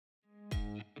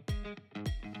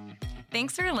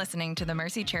Thanks for listening to the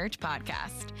Mercy Church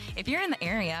podcast. If you're in the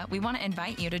area, we want to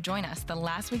invite you to join us the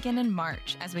last weekend in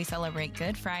March as we celebrate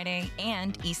Good Friday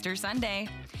and Easter Sunday.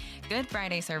 Good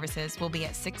Friday services will be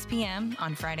at 6 p.m.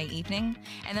 on Friday evening,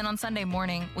 and then on Sunday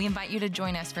morning, we invite you to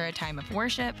join us for a time of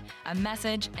worship, a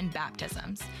message, and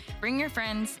baptisms. Bring your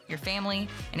friends, your family,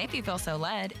 and if you feel so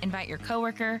led, invite your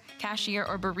coworker, cashier,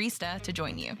 or barista to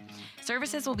join you.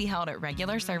 Services will be held at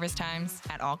regular service times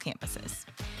at all campuses.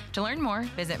 To learn more,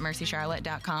 visit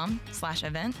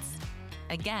mercycharlotte.com/events.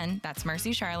 Again, that's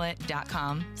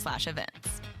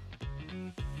mercycharlotte.com/events.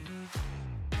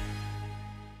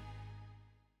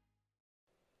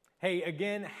 Hey,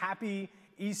 again, happy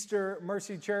Easter,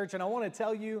 Mercy Church. And I want to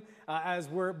tell you, as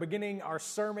we're beginning our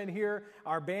sermon here,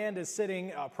 our band is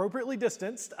sitting appropriately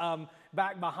distanced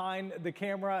back behind the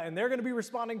camera, and they're going to be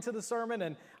responding to the sermon.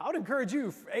 And I would encourage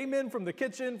you, amen, from the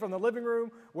kitchen, from the living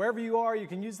room, wherever you are, you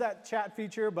can use that chat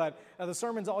feature. But the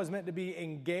sermon's always meant to be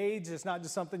engaged. It's not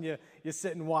just something you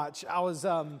sit and watch.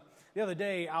 The other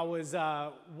day, I was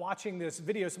watching this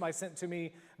video somebody sent to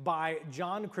me by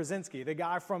John Krasinski, the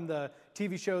guy from the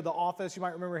TV show The Office. You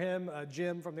might remember him,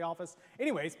 Jim from The Office.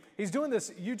 Anyways, he's doing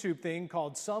this YouTube thing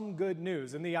called Some Good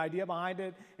News, and the idea behind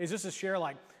it is just to share,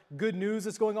 like, good news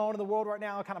that's going on in the world right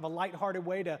now, kind of a lighthearted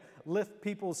way to lift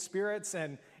people's spirits,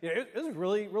 and it was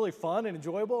really, really fun and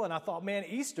enjoyable, and I thought, man,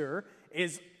 Easter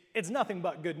it's nothing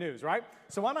but good news, right?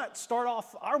 So why not start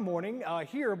off our morning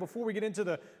here before we get into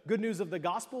the good news of the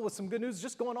gospel with some good news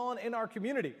just going on in our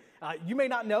community. You may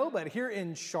not know, but here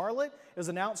in Charlotte, it was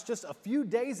announced just a few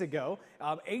days ago,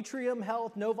 Atrium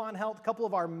Health, Novant Health, a couple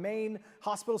of our main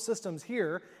hospital systems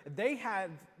here, they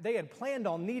had planned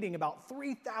on needing about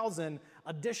 3,000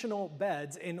 additional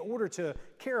beds in order to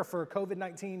care for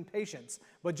COVID-19 patients.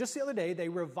 But just the other day, they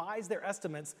revised their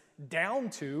estimates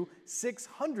down to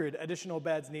 600 additional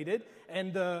beds needed.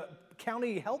 And the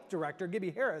county health director, Gibby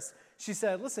Harris, she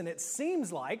said, listen, it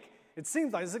seems like it's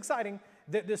exciting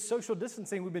that this social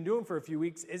distancing we've been doing for a few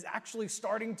weeks is actually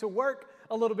starting to work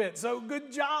a little bit. So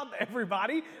good job,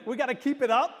 everybody. We got to keep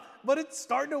it up, but it's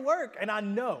starting to work. And I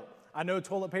know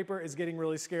toilet paper is getting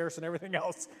really scarce and everything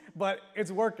else, but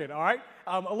it's working, all right?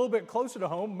 A little bit closer to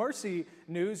home, Mercy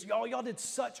News, y'all did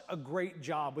such a great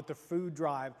job with the food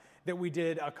drive that we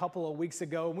did a couple of weeks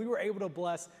ago, and we were able to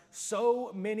bless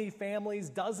so many families,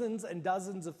 dozens and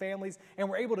dozens of families, and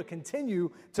we're able to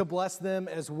continue to bless them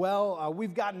as well.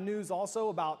 We've gotten news also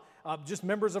about just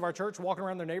members of our church walking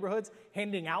around their neighborhoods,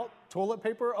 handing out toilet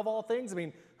paper of all things. I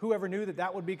mean, whoever knew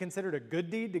that would be considered a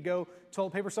good deed to go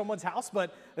toilet paper someone's house,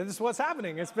 but this is what's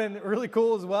happening. It's been really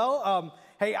cool as well.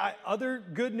 Other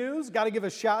good news, got to give a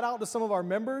shout out to some of our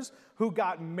members who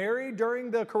got married during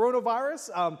the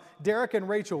coronavirus. Derek and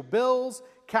Rachel Bills,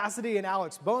 Cassidy and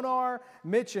Alex Bonar,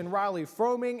 Mitch and Riley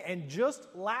Froming, and just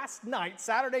last night,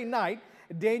 Saturday night,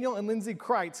 Daniel and Lindsay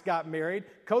Kreitz got married.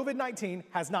 COVID-19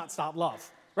 has not stopped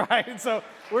love. Right? So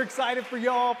we're excited for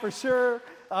y'all for sure.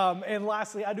 And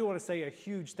lastly, I do want to say a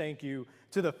huge thank you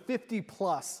to the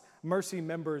 50-plus Mercy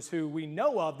members who we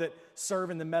know of that serve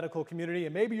in the medical community.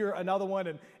 And maybe you're another one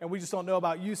and we just don't know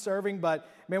about you serving. But,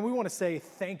 man, we want to say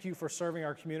thank you for serving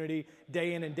our community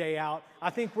day in and day out. I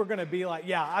think we're going to be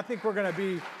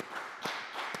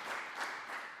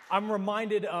I'm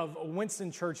reminded of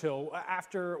Winston Churchill.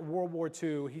 After World War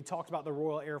II, he talked about the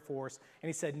Royal Air Force, and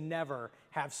he said, never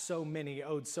have so many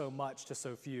owed so much to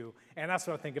so few. And that's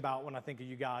what I think about when I think of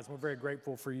you guys. We're very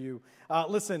grateful for you.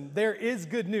 Listen, there is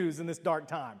good news in this dark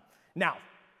time. Now,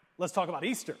 let's talk about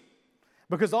Easter.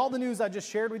 Because all the news I just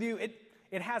shared with you,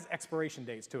 it has expiration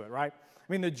dates to it, right?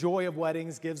 I mean, the joy of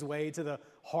weddings gives way to the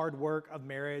hard work of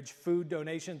marriage. Food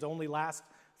donations only last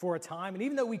for a time. And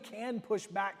even though we can push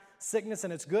back sickness,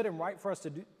 and it's good and right for us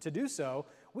to do so,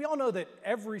 we all know that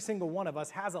every single one of us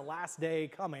has a last day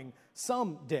coming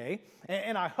someday.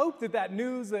 And I hope that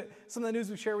news, that some of the news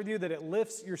we share with you, that it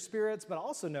lifts your spirits, but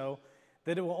also know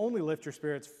that it will only lift your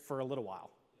spirits for a little while,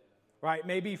 right?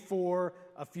 Maybe for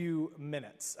a few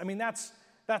minutes. I mean, that's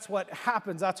what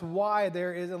happens. That's why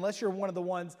there is, unless you're one of the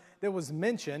ones that was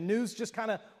mentioned, news just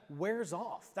kind of wears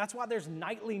off. That's why there's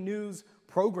nightly news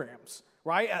programs,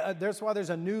 right? That's why there's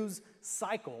a news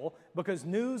cycle, because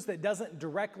news that doesn't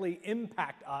directly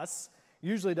impact us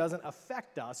usually doesn't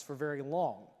affect us for very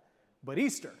long. But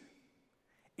Easter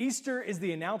is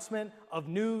the announcement of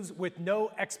news with no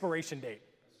expiration date.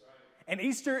 And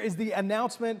Easter is the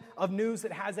announcement of news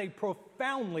that has a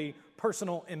profoundly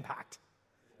personal impact.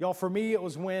 Y'all, for me, it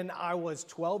was when I was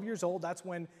 12 years old. That's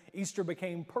when Easter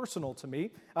became personal to me.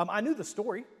 I knew the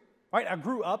story, right? I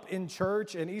grew up in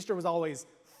church, and Easter was always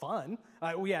fun.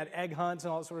 We had egg hunts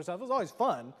and all that sort of stuff. It was always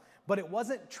fun, but it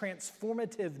wasn't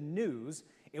transformative news.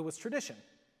 It was tradition.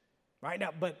 right? Now,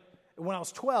 but when I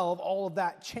was 12, all of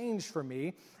that changed for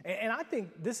me. And I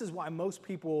think this is why most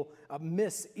people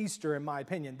miss Easter, in my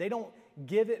opinion. They don't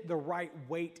give it the right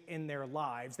weight in their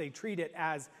lives. They treat it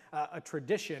as a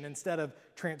tradition instead of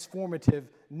transformative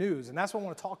news. And that's what I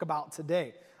want to talk about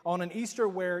today. On an Easter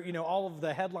where, all of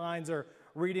the headlines are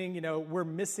reading, we're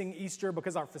missing Easter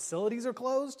because our facilities are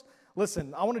closed.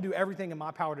 Listen, I want to do everything in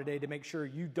my power today to make sure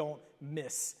you don't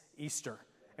miss Easter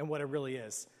and what it really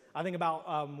is. I think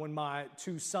about when my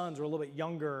two sons were a little bit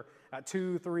younger,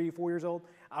 2, 3, 4 years old,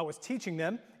 I was teaching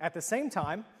them at the same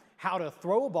time how to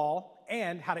throw a ball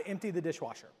and how to empty the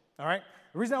dishwasher, all right?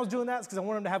 The reason I was doing that is because I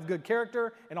wanted them to have good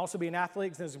character and also be an athlete,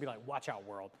 because then it's going to be like, watch out,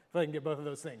 world, if I can get both of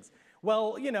those things.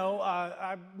 Well,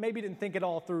 I maybe didn't think it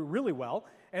all through really well,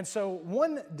 and so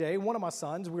one day, one of my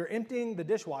sons, we were emptying the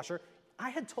dishwasher. I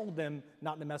had told them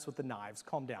not to mess with the knives,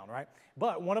 calm down, right?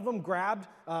 But one of them grabbed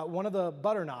one of the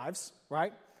butter knives,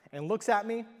 right, and looks at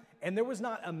me, and there was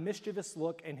not a mischievous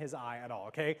look in his eye at all,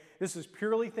 okay? This is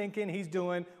purely thinking he's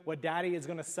doing what Daddy is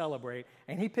going to celebrate,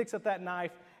 and he picks up that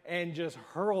knife and just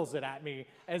hurls it at me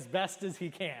as best as he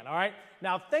can, all right?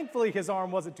 Now, thankfully, his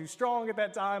arm wasn't too strong at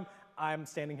that time. I'm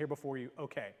standing here before you,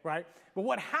 okay, right? But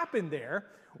what happened there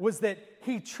was that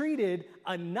he treated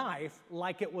a knife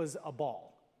like it was a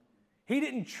ball. He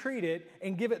didn't treat it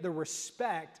and give it the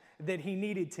respect that he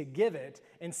needed to give it.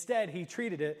 Instead, he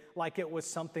treated it like it was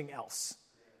something else.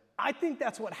 I think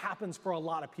that's what happens for a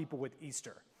lot of people with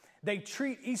Easter. They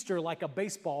treat Easter like a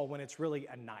baseball when it's really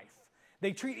a knife.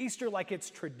 They treat Easter like it's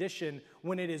tradition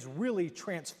when it is really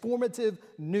transformative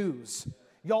news.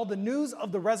 Y'all, the news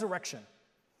of the resurrection,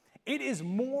 it is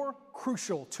more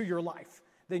crucial to your life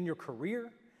than your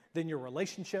career, than your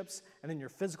relationships, and than your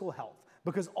physical health.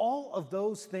 Because all of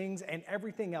those things and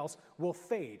everything else will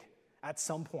fade at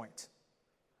some point.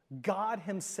 God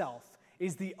himself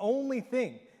is the only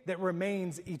thing that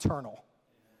remains eternal.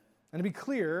 And to be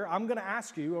clear, I'm going to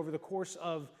ask you over the course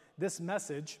of this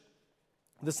message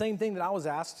the same thing that I was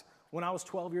asked when I was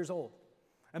 12 years old.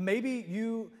 And maybe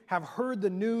you have heard the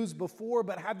news before,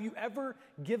 but have you ever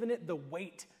given it the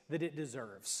weight that it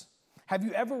deserves? Have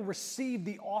you ever received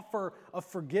the offer of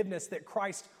forgiveness that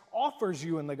Christ offers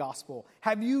you in the gospel?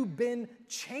 Have you been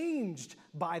changed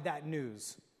by that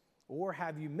news? Or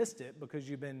have you missed it because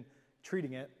you've been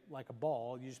treating it like a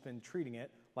ball? You've just been treating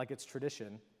it like it's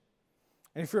tradition.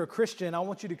 And if you're a Christian, I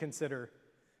want you to consider,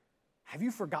 have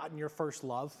you forgotten your first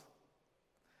love?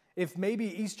 If maybe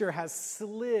Easter has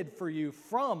slid for you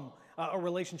from a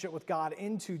relationship with God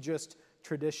into just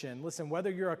tradition. Listen, whether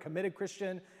you're a committed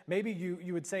Christian, maybe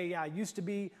you would say, yeah, I used to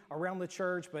be around the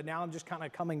church, but now I'm just kind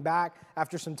of coming back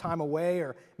after some time away.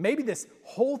 Or maybe this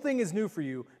whole thing is new for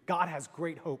you. God has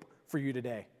great hope for you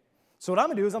today. So what I'm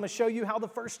going to do is I'm going to show you how the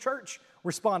first church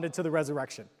responded to the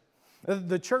resurrection.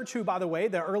 The church who, by the way,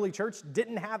 the early church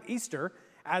didn't have Easter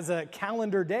as a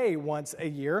calendar day once a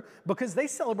year because they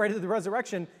celebrated the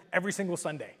resurrection every single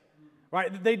Sunday,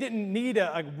 right? They didn't need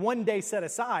a one day set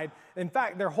aside. In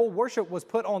fact, their whole worship was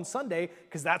put on Sunday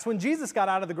because that's when Jesus got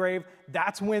out of the grave.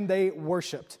 That's when they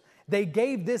worshiped. They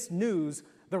gave this news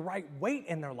the right weight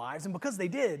in their lives, and because they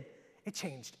did, it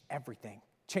changed everything.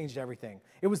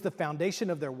 It was the foundation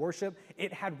of their worship.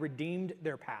 It had redeemed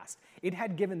their past. It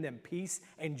had given them peace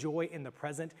and joy in the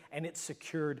present, and it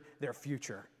secured their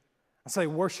future. So they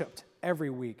worshiped every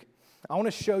week. I want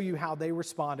to show you how they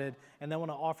responded, and then I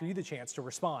want to offer you the chance to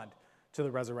respond to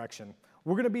the resurrection.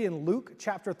 We're going to be in Luke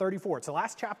chapter 34. It's the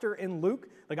last chapter in Luke,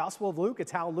 the Gospel of Luke.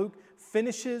 It's how Luke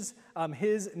finishes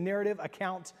his narrative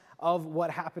account of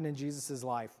what happened in Jesus'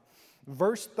 life.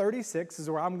 Verse 36 is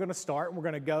where I'm going to start. We're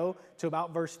going to go to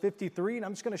about verse 53, and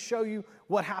I'm just going to show you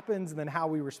what happens and then how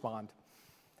we respond.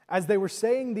 As they were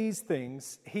saying these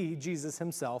things, he, Jesus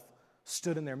himself,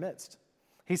 stood in their midst.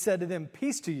 He said to them,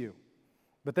 "Peace to you."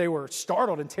 But they were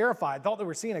startled and terrified, thought they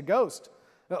were seeing a ghost.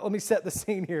 Let me set the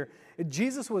scene here.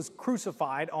 Jesus was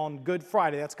crucified on Good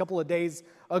Friday. That's a couple of days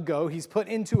ago. He's put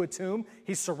into a tomb.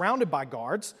 He's surrounded by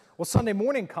guards. Well, Sunday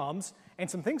morning comes, and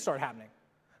some things start happening.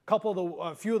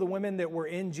 A few of the women that were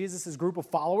in Jesus' group of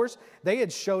followers, they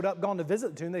had showed up, gone to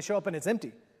visit the tomb. They show up and it's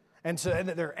empty. And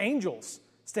there are angels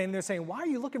standing there saying, "Why are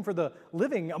you looking for the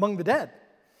living among the dead?"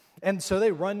 And so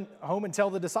they run home and tell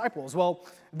the disciples. Well,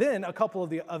 then a couple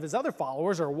of his other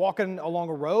followers are walking along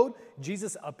a road.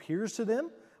 Jesus appears to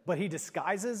them, but he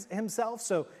disguises himself.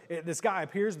 So this guy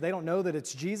appears. They don't know that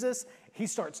it's Jesus. He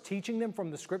starts teaching them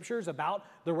from the scriptures about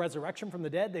the resurrection from the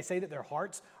dead. They say that their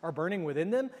hearts are burning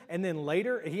within them. And then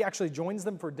later, he actually joins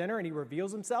them for dinner and he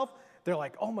reveals himself. They're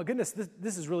like, "Oh my goodness,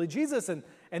 this is really Jesus." And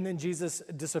then Jesus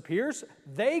disappears.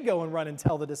 They go and run and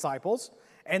tell the disciples.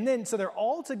 And then, so they're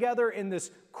all together in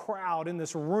this crowd, in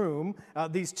this room.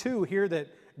 These two here that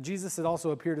Jesus had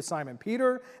also appeared to Simon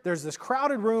Peter. There's this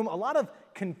crowded room, a lot of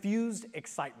confused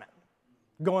excitement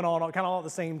going on kind of all at the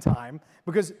same time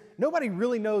because nobody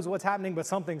really knows what's happening, but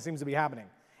something seems to be happening.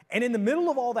 And in the middle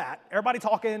of all that, everybody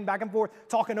talking back and forth,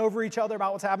 talking over each other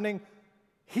about what's happening,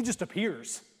 he just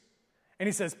appears. And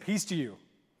he says, peace to you.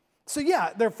 So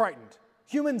yeah, they're frightened.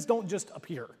 Humans don't just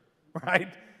appear, right?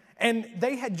 And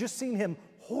they had just seen him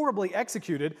horribly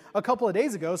executed a couple of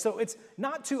days ago, so it's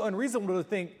not too unreasonable to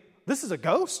think, this is a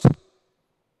ghost.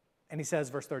 And he says,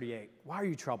 verse 38, why are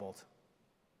you troubled?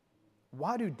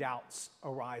 Why do doubts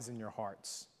arise in your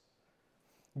hearts?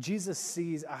 Jesus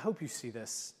sees, I hope you see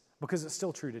this, because it's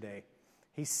still true today.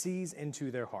 He sees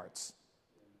into their hearts,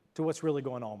 to what's really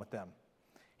going on with them.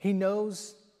 He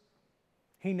knows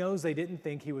they didn't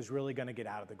think he was really going to get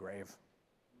out of the grave.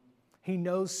 He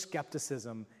knows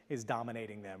skepticism is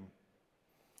dominating them.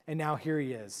 And now here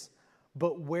he is.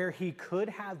 But where he could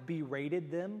have berated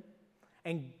them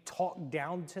and talked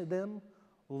down to them,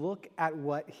 look at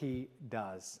what he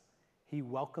does. He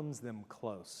welcomes them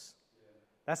close.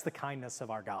 That's the kindness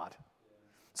of our God.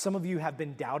 Some of you have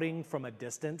been doubting from a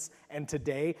distance, and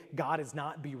today God is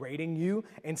not berating you.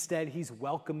 Instead, he's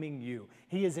welcoming you.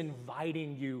 He is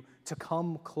inviting you to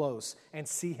come close and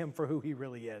see him for who he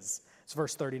really is. It's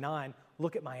verse 39,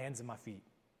 look at my hands and my feet.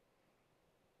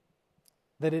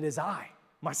 That it is I,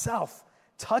 myself.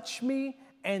 Touch me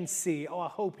and see. Oh, I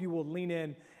hope you will lean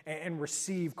in and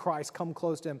receive Christ, come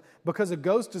close to him. Because a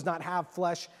ghost does not have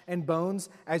flesh and bones,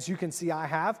 as you can see I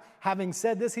have. Having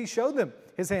said this, he showed them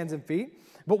his hands and feet.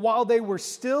 But while they were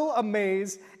still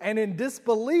amazed and in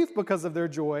disbelief because of their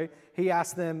joy, he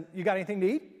asked them, you got anything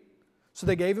to eat? So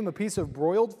they gave him a piece of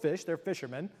broiled fish. They're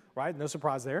fishermen, right? No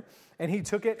surprise there. And he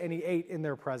took it and he ate in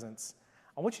their presence.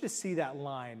 I want you to see that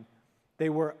line. They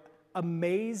were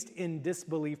amazed in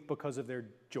disbelief because of their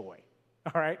joy,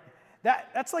 all right?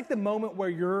 That's like the moment where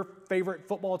your favorite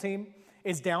football team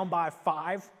is down by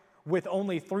 5 with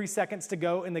only 3 seconds to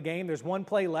go in the game. There's one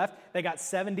play left. They got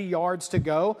 70 yards to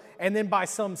go. And then by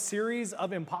some series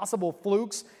of impossible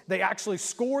flukes, they actually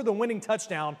score the winning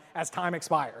touchdown as time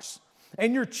expires.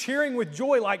 And you're cheering with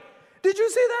joy like, did you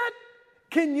see that?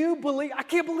 Can you believe? I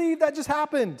can't believe that just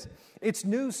happened. It's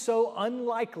news so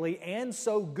unlikely and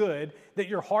so good that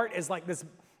your heart is like this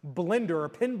blender or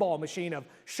pinball machine of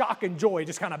shock and joy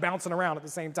just kind of bouncing around at the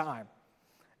same time.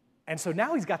 And so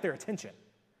now he's got their attention,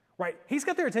 right? He's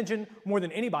got their attention more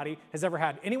than anybody has ever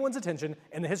had anyone's attention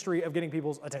in the history of getting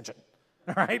people's attention,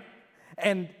 all right?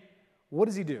 And what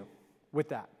does he do with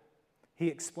that? He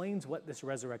explains what this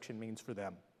resurrection means for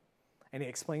them, and he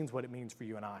explains what it means for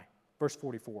you and I. Verse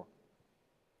 44,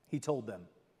 he told them,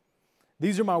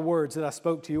 these are my words that I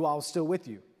spoke to you while I was still with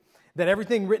you, that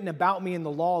everything written about me in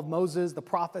the law of Moses, the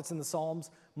prophets, and the Psalms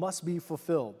must be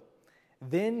fulfilled.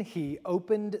 Then he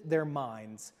opened their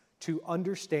minds to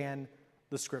understand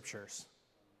the Scriptures.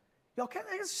 Y'all,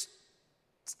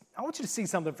 I want you to see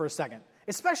something for a second,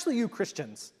 especially you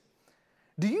Christians.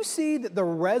 Do you see that the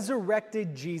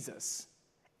resurrected Jesus,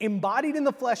 embodied in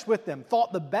the flesh with them,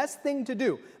 thought the best thing to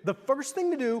do, the first thing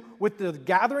to do with the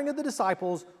gathering of the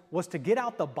disciples was to get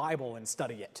out the Bible and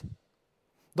study it?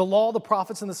 The law, the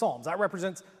prophets, and the Psalms. That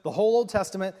represents the whole Old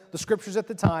Testament, the Scriptures at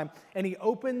the time, and he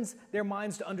opens their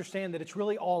minds to understand that it's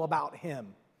really all about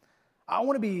him. I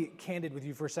want to be candid with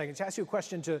you for a second to ask you a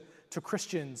question to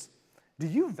Christians. Do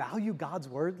you value God's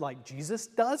word like Jesus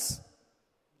does?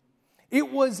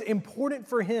 It was important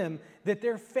for him that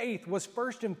their faith was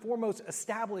first and foremost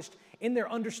established in their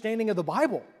understanding of the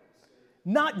Bible,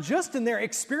 not just in their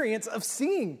experience of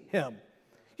seeing him.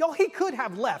 Y'all, he could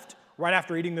have left right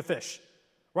after eating the fish.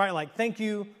 Right, like, thank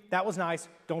you, that was nice.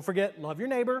 Don't forget, love your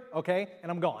neighbor, okay, and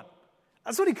I'm gone.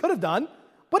 That's what he could have done,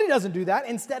 but he doesn't do that.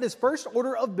 Instead, his first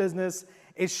order of business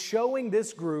is showing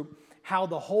this group how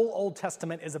the whole Old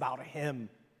Testament is about him.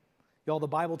 Y'all, the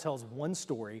Bible tells one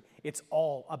story. It's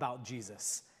all about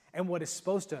Jesus. And what is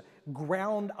supposed to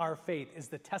ground our faith is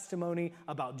the testimony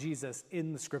about Jesus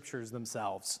in the Scriptures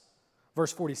themselves.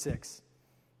 Verse 46,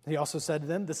 he also said to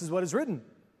them, this is what is written.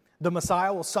 The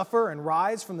Messiah will suffer and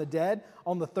rise from the dead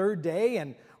on the third day,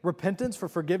 and repentance for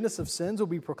forgiveness of sins will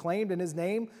be proclaimed in his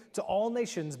name to all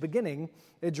nations, beginning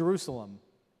at Jerusalem.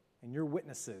 And you're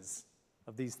witnesses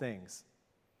of these things.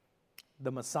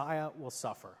 The Messiah will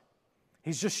suffer.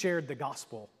 He's just shared the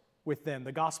gospel with them,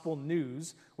 the gospel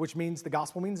news, which means the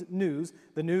gospel means news,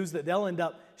 the news that they'll end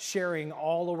up sharing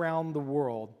all around the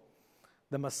world.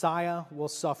 The Messiah will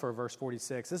suffer, verse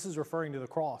 46. This is referring to the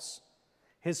cross.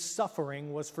 His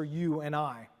suffering was for you and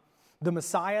I. The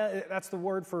Messiah, that's the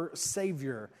word for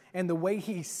Savior. And the way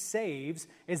he saves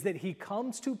is that he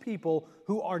comes to people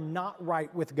who are not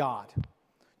right with God.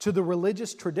 To the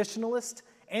religious traditionalist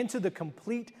and to the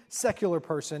complete secular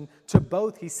person, to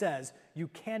both he says, you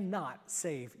cannot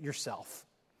save yourself.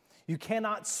 You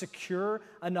cannot secure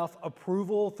enough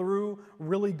approval through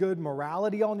really good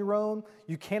morality on your own.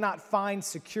 You cannot find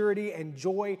security and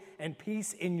joy and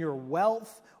peace in your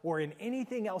wealth or in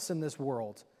anything else in this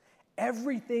world.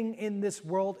 Everything in this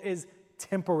world is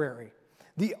temporary.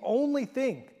 The only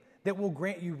thing that will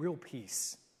grant you real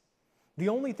peace, the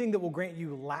only thing that will grant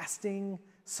you lasting,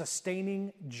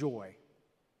 sustaining joy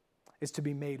is to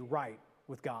be made right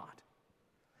with God.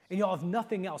 And y'all, if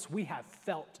nothing else, we have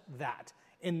felt that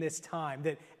in this time,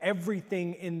 that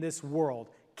everything in this world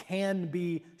can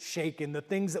be shaken. The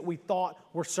things that we thought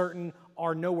were certain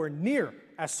are nowhere near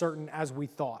as certain as we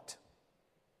thought.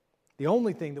 The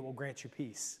only thing that will grant you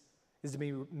peace is to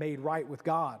be made right with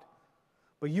God.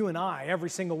 But you and I, every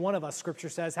single one of us, Scripture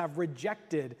says, have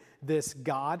rejected this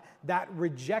God. That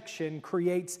rejection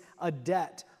creates a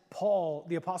debt. Paul,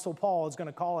 the Apostle Paul, is going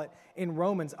to call it in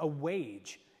Romans a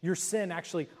wage. Your sin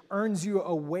actually earns you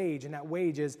a wage, and that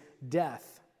wage is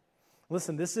death.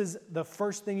 Listen, this is the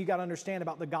first thing you got to understand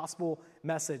about the gospel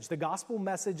message. The gospel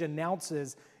message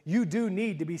announces you do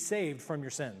need to be saved from your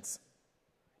sins.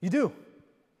 You do.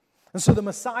 And so the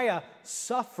Messiah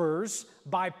suffers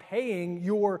by paying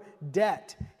your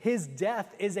debt. His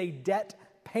death is a debt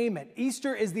payment.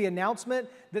 Easter is the announcement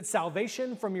that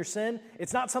salvation from your sin,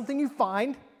 it's not something you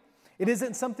find. It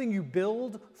isn't something you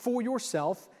build for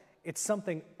yourself. It's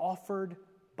something offered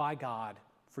by God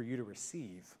for you to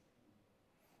receive.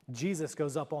 Jesus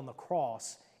goes up on the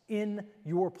cross in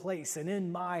your place and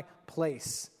in my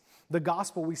place. The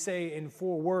gospel, we say in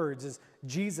 4 words, is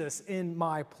Jesus in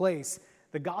my place.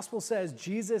 The gospel says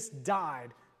Jesus died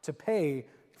to pay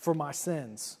for my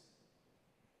sins.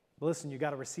 But listen, you got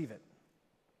to receive it.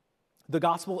 The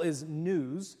gospel is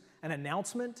news, an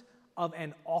announcement of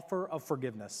an offer of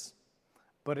forgiveness.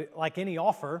 But like any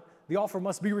offer, the offer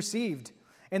must be received.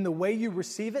 And the way you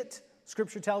receive it,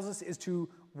 Scripture tells us, is to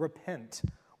repent,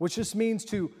 which just means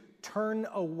to turn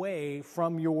away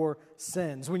from your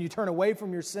sins. When you turn away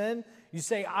from your sin, you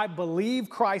say, I believe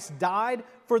Christ died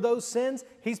for those sins.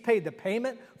 He's paid the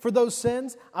payment for those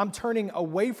sins. I'm turning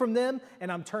away from them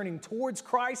and I'm turning towards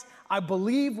Christ. I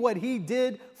believe what he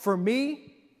did for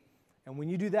me. And when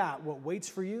you do that, what waits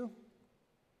for you,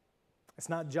 it's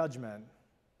not judgment.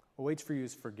 What waits for you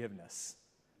is forgiveness.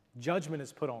 Judgment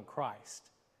is put on Christ.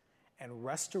 And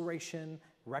restoration,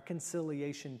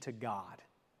 reconciliation to God,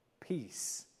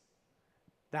 peace,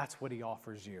 that's what he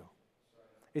offers you.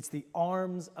 It's the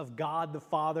arms of God the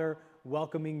Father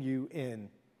welcoming you in.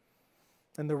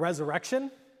 And the resurrection,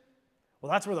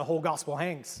 well, that's where the whole gospel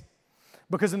hangs.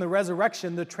 Because in the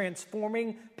resurrection, the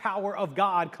transforming power of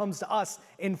God comes to us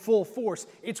in full force.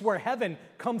 It's where heaven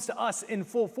comes to us in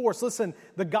full force. Listen,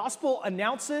 the gospel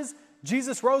announces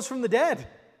Jesus rose from the dead.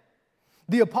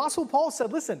 The Apostle Paul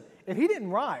said, listen, if he didn't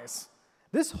rise,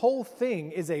 this whole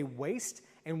thing is a waste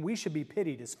and we should be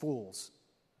pitied as fools.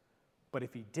 But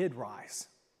if he did rise,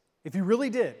 if he really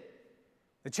did,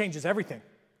 it changes everything.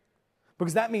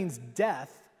 Because that means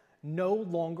death no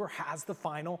longer has the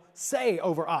final say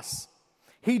over us.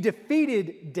 He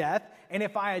defeated death, and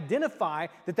if I identify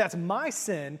that that's my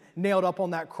sin nailed up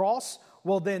on that cross,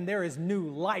 well then there is new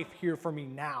life here for me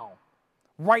now,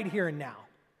 right here and now.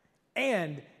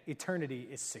 And eternity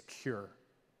is secure.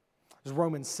 As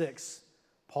Romans 6,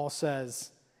 Paul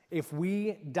says, if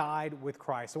we died with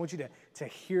Christ, I want you to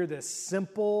hear this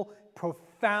simple,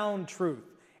 profound truth.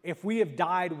 If we have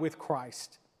died with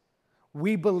Christ,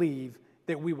 we believe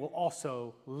that we will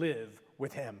also live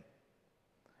with him.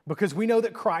 Because we know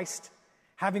that Christ,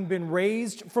 having been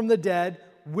raised from the dead,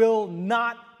 will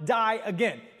not die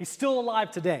again. He's still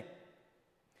alive today.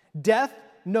 Death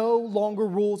no longer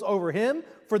rules over him.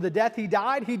 For the death he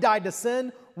died to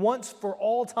sin once for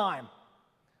all time.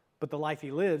 But the life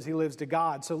he lives to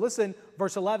God. So listen,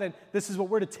 verse 11, this is what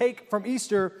we're to take from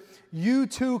Easter. You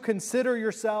too consider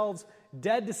yourselves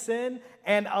dead to sin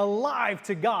and alive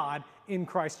to God in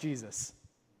Christ Jesus.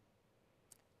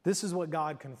 This is what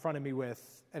God confronted me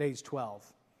with at age 12.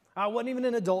 I wasn't even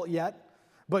an adult yet,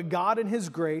 but God in his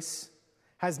grace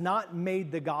has not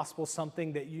made the gospel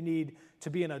something that you need to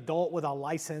be an adult with a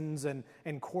license and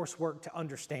coursework to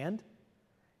understand.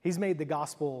 He's made the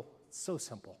gospel so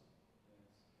simple.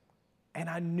 And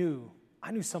I knew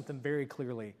something very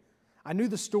clearly. I knew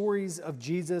the stories of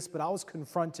Jesus, but I was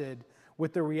confronted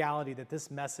with the reality that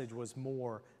this message was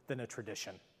more than a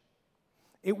tradition.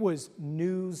 It was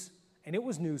news, and it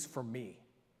was news for me.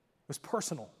 It was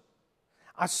personal.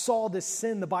 I saw this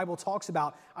sin the Bible talks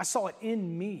about. I saw it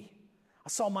in me. I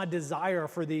saw my desire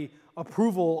for the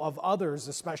approval of others,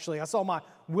 especially. I saw my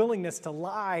willingness to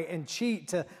lie and cheat,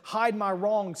 to hide my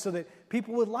wrongs so that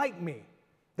people would like me.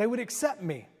 They would accept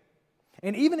me.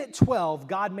 And even at 12,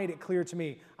 God made it clear to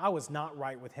me I was not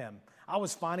right with him. I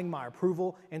was finding my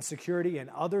approval and security in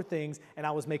other things, and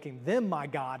I was making them my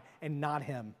God and not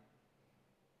him.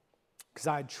 Because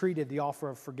I had treated the offer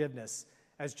of forgiveness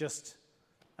as just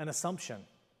an assumption,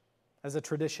 as a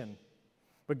tradition.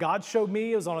 But God showed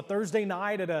me, it was on a Thursday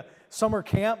night at a summer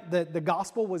camp, that the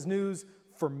gospel was news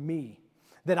for me.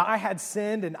 That I had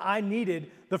sinned and I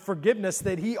needed the forgiveness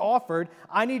that he offered.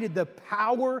 I needed the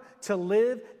power to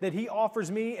live that he offers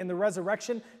me in the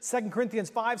resurrection. 2 Corinthians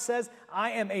 5 says,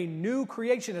 I am a new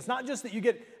creation. It's not just that you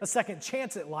get a second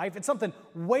chance at life. It's something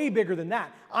way bigger than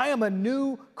that. I am a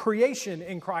new creation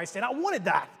in Christ, and I wanted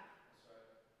that.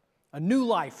 A new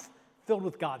life filled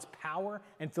with God's power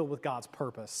and filled with God's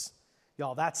purpose.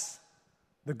 Y'all, that's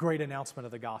the great announcement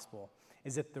of the gospel,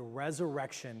 is that the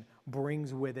resurrection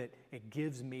brings with it, it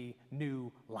gives me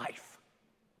new life.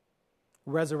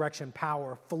 Resurrection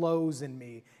power flows in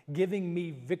me, giving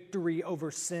me victory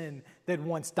over sin that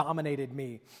once dominated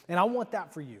me. And I want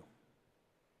that for you.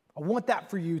 I want that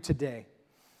for you today.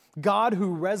 God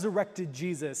who resurrected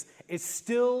Jesus is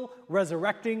still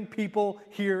resurrecting people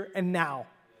here and now,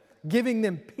 giving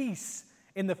them peace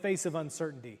in the face of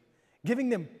uncertainty, giving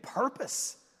them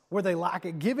purpose where they lack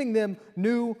it, giving them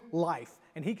new life.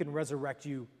 And he can resurrect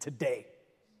you today.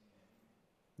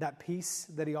 That peace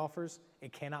that he offers,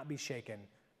 it cannot be shaken,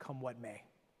 come what may.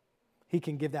 He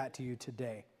can give that to you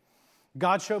today.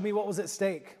 God showed me what was at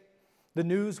stake. The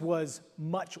news was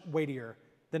much weightier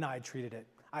than I had treated it.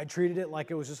 I had treated it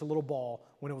like it was just a little ball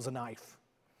when it was a knife.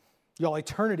 Y'all,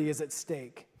 eternity is at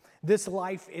stake. This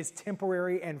life is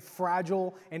temporary and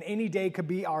fragile, and any day could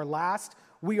be our last.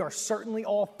 We are certainly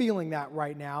all feeling that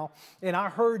right now. And I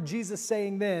heard Jesus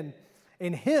saying then,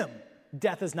 in him,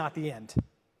 death is not the end.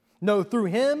 No, through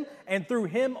him and through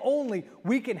him only,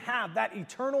 we can have that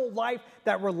eternal life,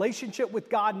 that relationship with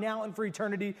God now and for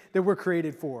eternity that we're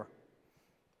created for.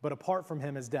 But apart from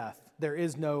him is death. There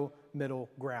is no middle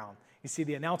ground. You see,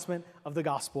 the announcement of the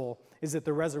gospel is that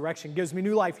the resurrection gives me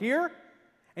new life here,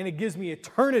 and it gives me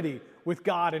eternity with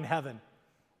God in heaven,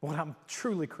 what I'm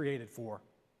truly created for.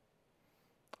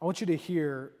 I want you to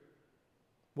hear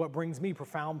what brings me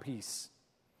profound peace,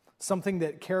 something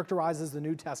that characterizes the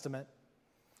New Testament,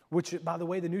 which, by the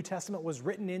way, the New Testament was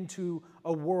written into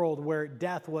a world where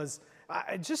death was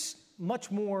just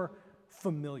much more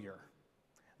familiar.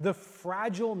 The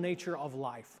fragile nature of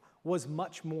life was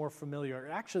much more familiar.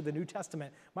 Actually, the New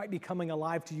Testament might be coming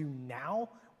alive to you now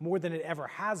more than it ever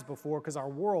has before, because our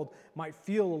world might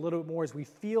feel a little bit more as we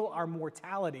feel our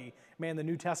mortality. Man, the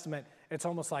New Testament, it's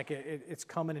almost like it's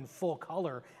coming in full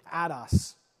color at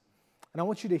us. And I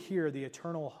want you to hear the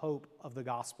eternal hope of the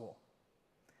gospel.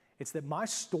 It's that my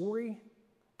story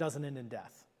doesn't end in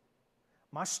death.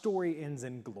 My story ends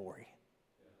in glory.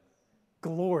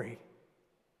 Glory.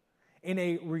 In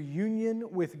a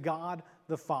reunion with God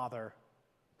the Father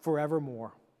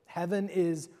forevermore. Heaven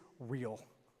is real.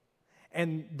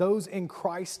 And those in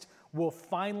Christ will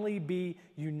finally be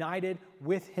united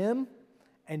with him,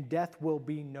 and death will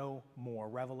be no more.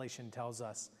 Revelation tells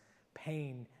us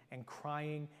pain and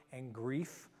crying and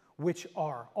grief, which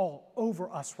are all over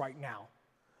us right now,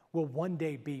 will one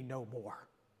day be no more.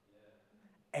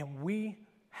 And we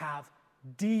have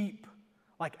deep,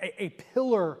 like a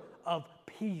pillar of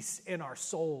peace in our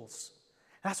souls.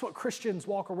 That's what Christians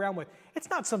walk around with. It's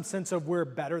not some sense of we're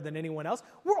better than anyone else.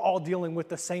 We're all dealing with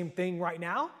the same thing right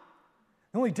now.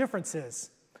 The only difference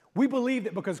is we believe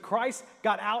that because Christ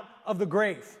got out of the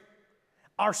grave,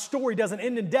 our story doesn't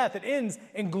end in death. It ends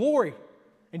in glory.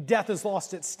 And death has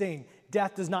lost its sting.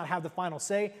 Death does not have the final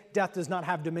say. Death does not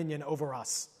have dominion over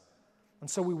us. And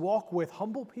so we walk with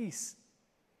humble peace,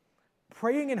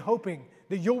 praying and hoping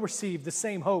that you'll receive the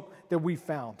same hope that we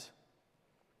found.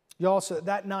 Y'all, so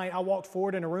that night I walked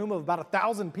forward in a room of about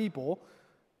 1,000 people,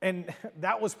 and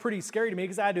that was pretty scary to me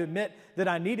because I had to admit that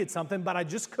I needed something, but I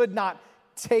just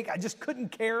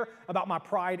couldn't care about my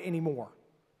pride anymore.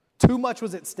 Too much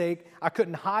was at stake. I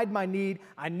couldn't hide my need.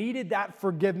 I needed that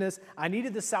forgiveness. I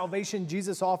needed the salvation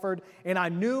Jesus offered, and I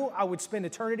knew I would spend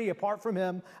eternity apart from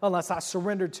him unless I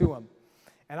surrendered to him.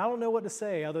 And I don't know what to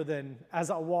say other than as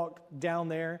I walked down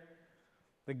there,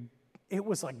 it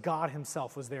was like God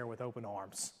himself was there with open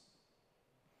arms.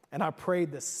 And I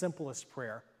prayed the simplest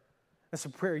prayer. It's a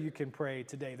prayer you can pray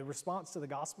today. The response to the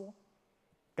gospel,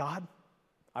 God,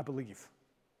 I believe.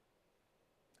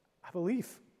 I believe.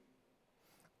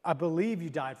 I believe you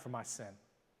died for my sin.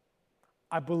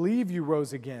 I believe you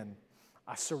rose again.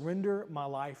 I surrender my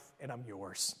life and I'm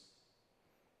yours.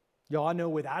 Y'all, I know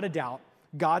without a doubt,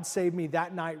 God saved me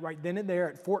that night right then and there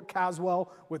at Fort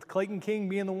Caswell with Clayton King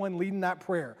being the one leading that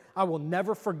prayer. I will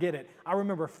never forget it. I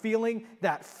remember feeling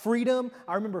that freedom.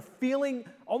 I remember feeling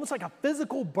almost like a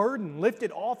physical burden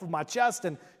lifted off of my chest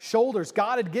and shoulders.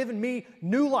 God had given me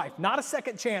new life, not a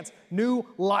second chance, new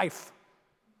life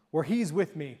where He's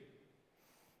with me,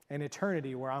 and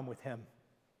eternity where I'm with Him.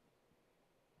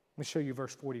 Let me show you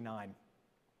verse 49.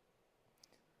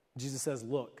 Jesus says,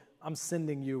 look, I'm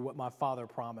sending you what my Father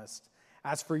promised.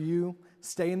 As for you,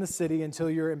 stay in the city until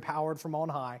you're empowered from on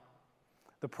high.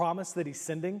 The promise that He's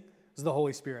sending is the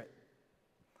Holy Spirit,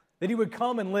 that He would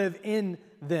come and live in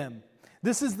them.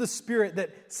 This is the Spirit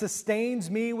that sustains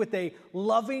me with a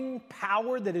loving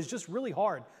power that is just really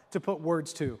hard to put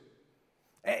words to.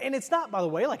 And it's not, by the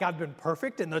way, like I've been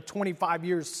perfect in the 25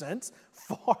 years since.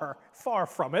 Far, far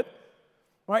from it.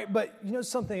 Right? But you know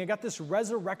something? I got this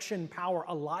resurrection power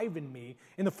alive in me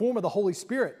in the form of the Holy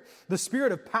Spirit. The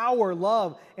Spirit of power,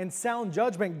 love, and sound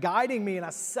judgment guiding me, and I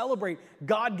celebrate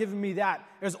God giving me that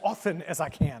as often as I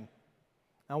can.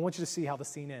 Now, I want you to see how the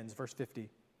scene ends. Verse 50.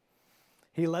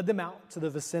 He led them out to the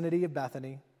vicinity of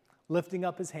Bethany, lifting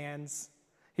up His hands.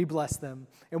 He blessed them.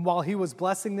 And while He was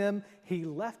blessing them, He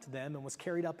left them and was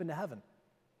carried up into heaven.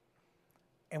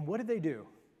 And what did they do?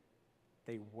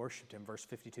 They worshiped Him, verse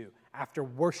 52. After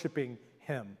worshiping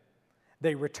Him,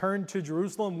 they returned to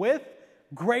Jerusalem with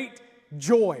great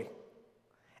joy.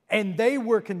 And they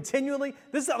were continually,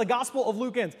 this is how the Gospel of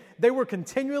Luke ends, they were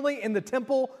continually in the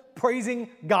temple praising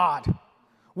God.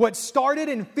 What started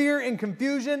in fear and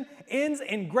confusion ends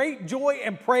in great joy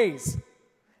and praise.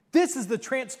 This is the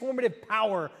transformative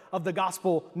power of the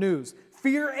gospel news.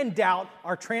 Fear and doubt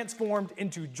are transformed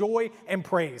into joy and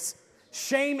praise.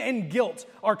 Shame and guilt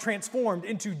are transformed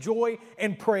into joy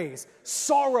and praise.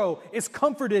 Sorrow is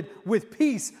comforted with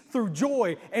peace through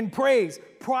joy and praise.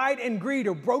 Pride and greed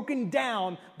are broken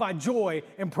down by joy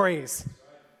and praise.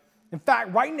 In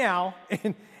fact, right now,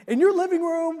 in your living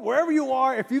room, wherever you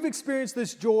are, if you've experienced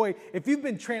this joy, if you've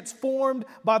been transformed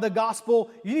by the gospel,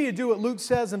 you need to do what Luke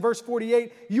says in verse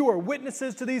 48. You are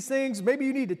witnesses to these things. Maybe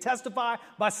you need to testify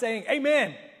by saying,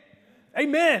 amen.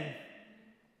 Amen.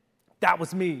 That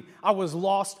was me. I was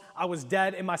lost. I was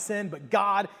dead in my sin, but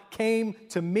God came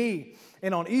to me.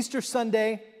 And on Easter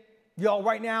Sunday, y'all,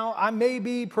 right now, I may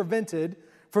be prevented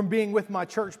from being with my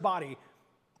church body,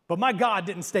 but my God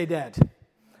didn't stay dead.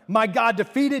 My God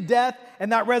defeated death,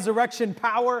 and that resurrection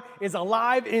power is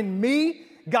alive in me.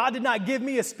 God did not give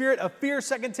me a spirit of fear,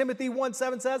 2 Timothy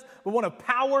 1:7 says, but one of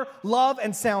power, love,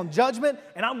 and sound judgment.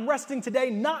 And I'm resting today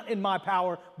not in my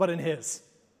power, but in His.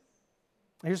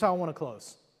 Here's how I want to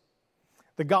close.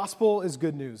 The gospel is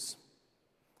good news,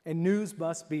 and news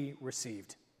must be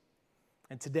received.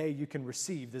 And today you can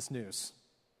receive this news.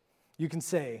 You can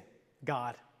say,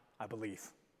 God, I believe.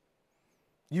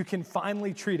 You can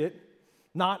finally treat it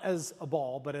not as a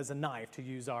ball, but as a knife, to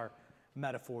use our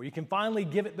metaphor. You can finally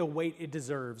give it the weight it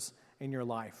deserves in your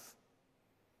life.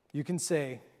 You can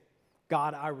say,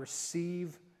 God, I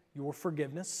receive your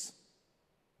forgiveness,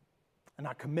 and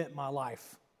I commit my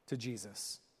life to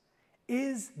Jesus.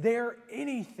 Is there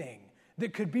anything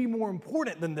that could be more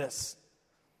important than this?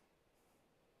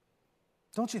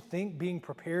 Don't you think being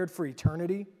prepared for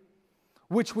eternity,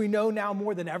 which we know now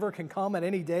more than ever can come at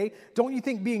any day, don't you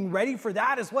think being ready for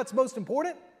that is what's most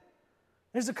important?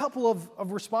 There's a couple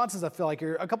of responses I feel like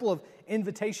here, a couple of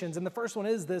invitations, and the first one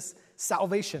is this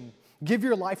salvation. Give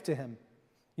your life to Him.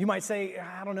 You might say,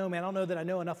 I don't know, man, I don't know that I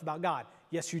know enough about God.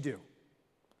 Yes, you do.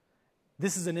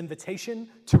 This is an invitation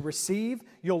to receive.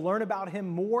 You'll learn about Him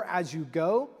more as you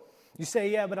go. You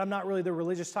say, yeah, but I'm not really the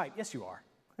religious type. Yes, you are.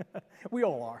 We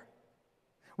all are.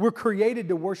 We're created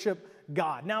to worship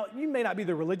God. Now, you may not be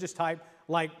the religious type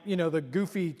like, the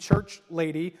goofy church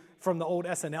lady from the old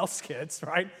SNL skits,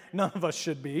 right? None of us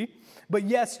should be. But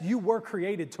yes, you were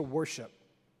created to worship.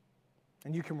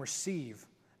 And you can receive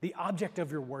the object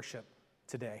of your worship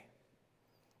today.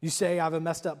 You say, I have a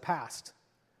messed up past.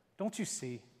 Don't you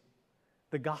see?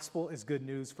 The gospel is good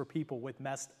news for people with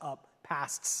messed up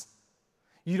pasts.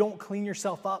 You don't clean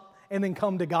yourself up and then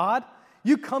come to God.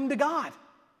 You come to God.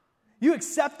 You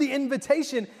accept the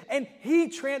invitation, and He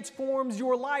transforms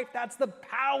your life. That's the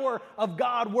power of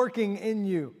God working in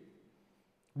you.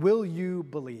 Will you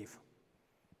believe?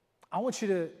 I want you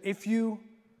to, if you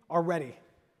are ready,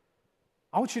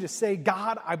 I want you to say,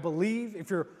 God, I believe. If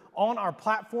you're on our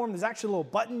platform, there's actually a little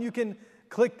button you can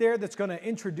click there that's going to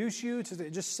introduce you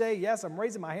to just say, yes, I'm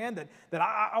raising my hand that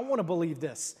I want to believe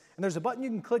this. And And there's a button you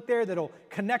can click there that'll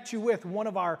connect you with one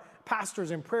of our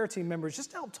pastors and prayer team members just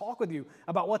to help talk with you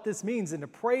about what this means and to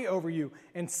pray over you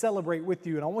and celebrate with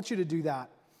you. And I want you to do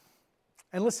that.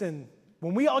 And listen,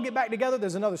 when we all get back together,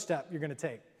 there's another step you're going to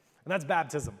take, and that's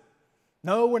baptism.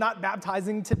 No, we're not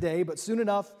baptizing today, but soon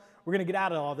enough, we're going to get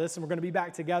out of all this, and we're going to be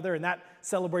back together, and that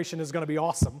celebration is going to be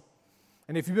awesome.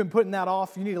 And if you've been putting that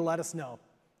off, you need to let us know.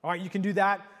 All right, you can do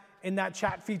that in that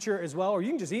chat feature as well, or you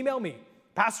can just email me,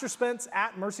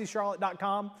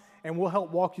 pastorspence@mercycharlotte.com, and we'll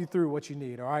help walk you through what you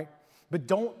need, all right? But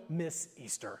don't miss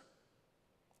Easter.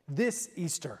 This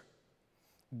Easter,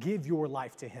 give your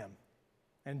life to him.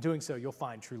 And in doing so, you'll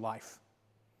find true life.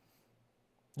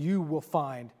 You will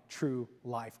find true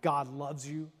life. God loves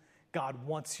you, God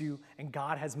wants you, and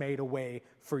God has made a way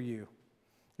for you.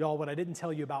 Y'all, what I didn't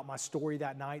tell you about my story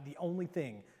that night, the only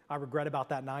thing I regret about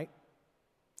that night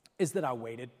is that I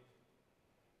waited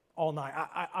all night.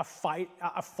 I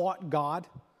fought God,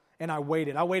 and I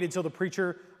waited. I waited till the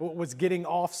preacher was getting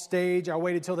off stage. I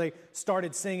waited till they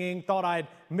started singing, thought I'd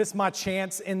miss my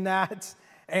chance in that,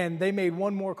 and they made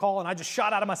one more call, and I just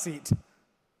shot out of my seat.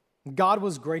 God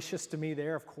was gracious to me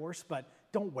there, of course, but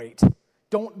don't wait.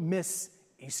 Don't miss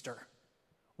Easter.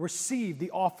 Receive the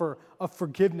offer of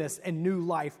forgiveness and new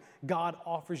life God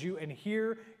offers you, and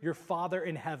hear your Father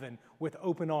in heaven with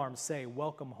open arms say,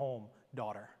 "Welcome home,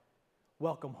 daughter.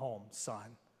 Welcome home,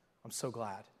 son. I'm so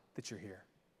glad that you're here."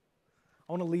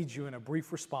 I want to lead you in a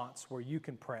brief response where you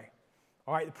can pray.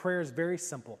 All right, the prayer is very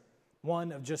simple.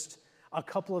 One of just a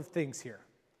couple of things here.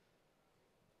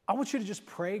 I want you to just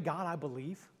pray, "God, I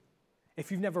believe." If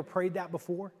you've never prayed that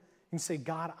before, you can say,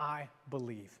 "God, I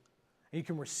believe." And you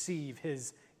can receive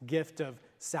his gift of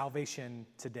salvation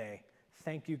today.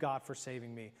 Thank you, God, for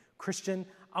saving me. Christian,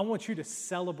 I want you to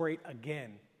celebrate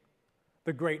again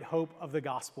the great hope of the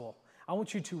gospel. I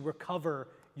want you to recover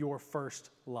your first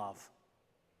love.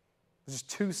 There's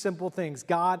two simple things.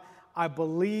 God, I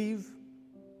believe.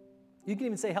 You can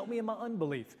even say, "Help me in my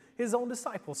unbelief." His own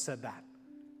disciples said that.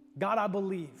 God, I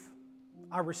believe.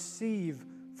 I receive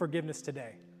forgiveness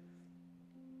today.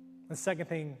 The second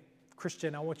thing,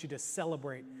 Christian, I want you to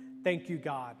celebrate. Thank you,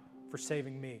 God, for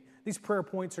saving me. These prayer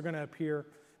points are going to appear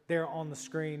there on the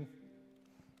screen.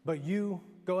 But you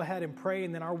go ahead and pray,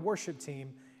 and then our worship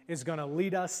team is going to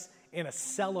lead us in a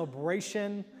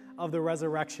celebration of the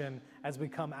resurrection as we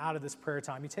come out of this prayer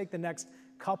time. You take the next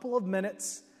couple of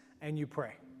minutes and you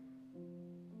pray.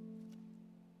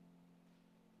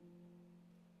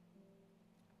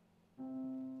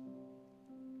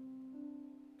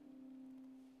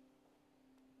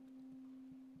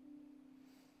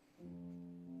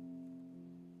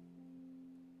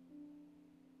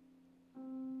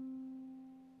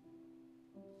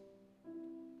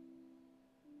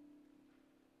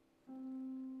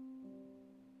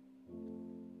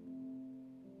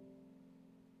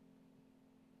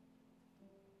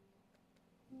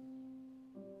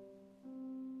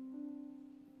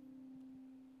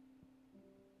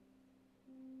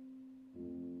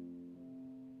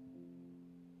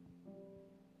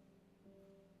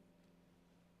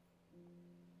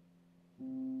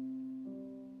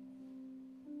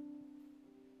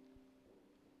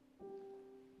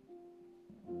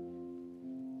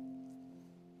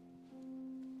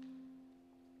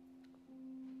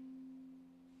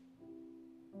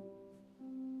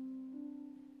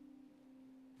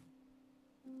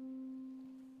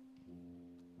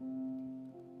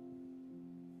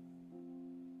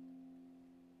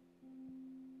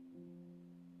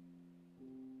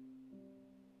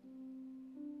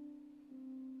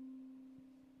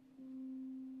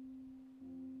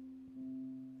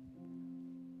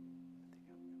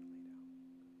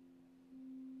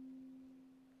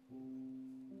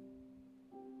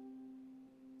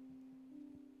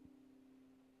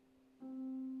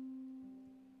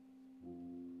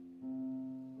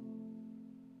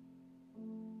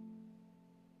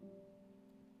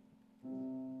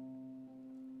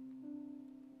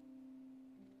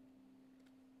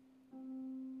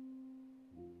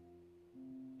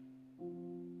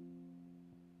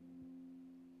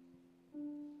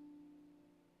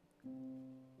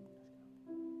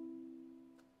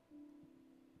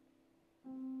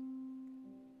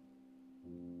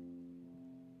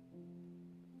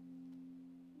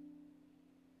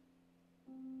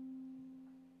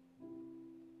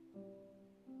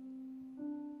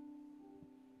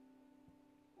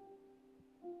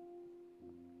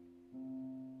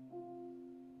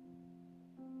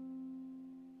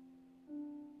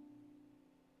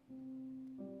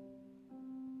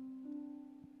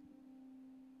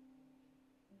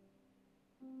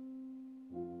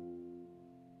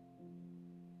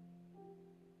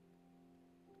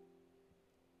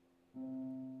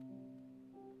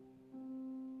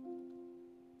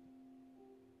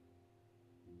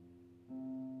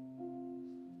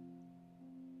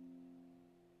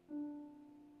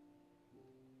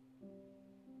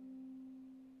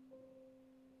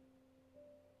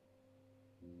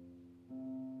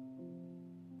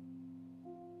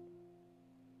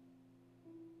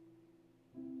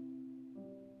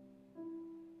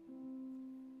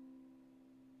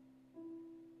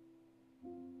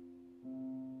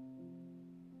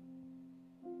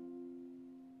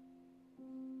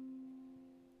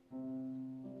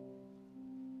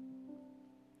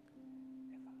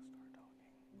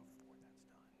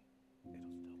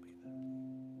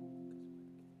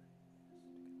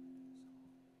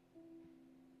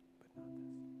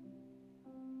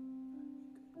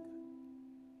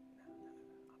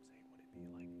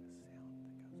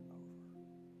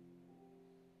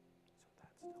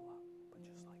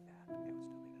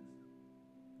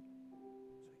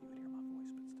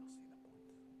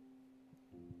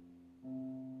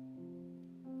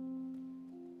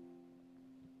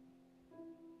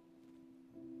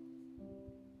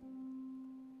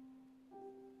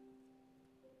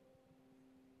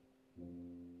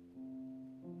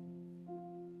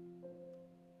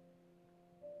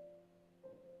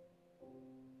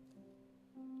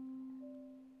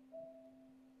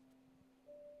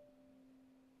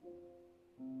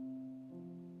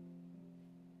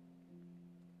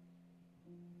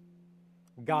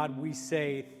 God, we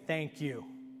say thank you.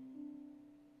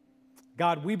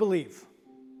 God, we believe,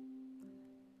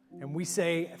 and we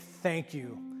say thank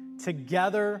you.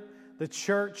 Together, the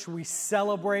church, we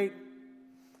celebrate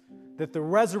that the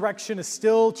resurrection is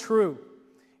still true.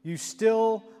 You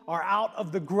still are out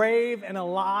of the grave and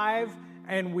alive,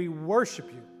 and we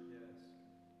worship you.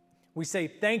 We say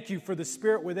thank you for the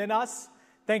Spirit within us.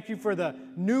 Thank you for the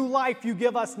new life you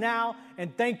give us now,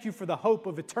 and thank you for the hope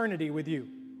of eternity with you.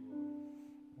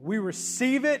 We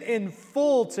receive it in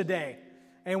full today,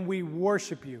 and we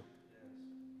worship you.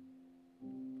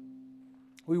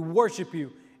 We worship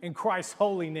you in Christ's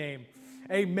holy name.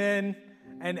 Amen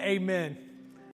and amen.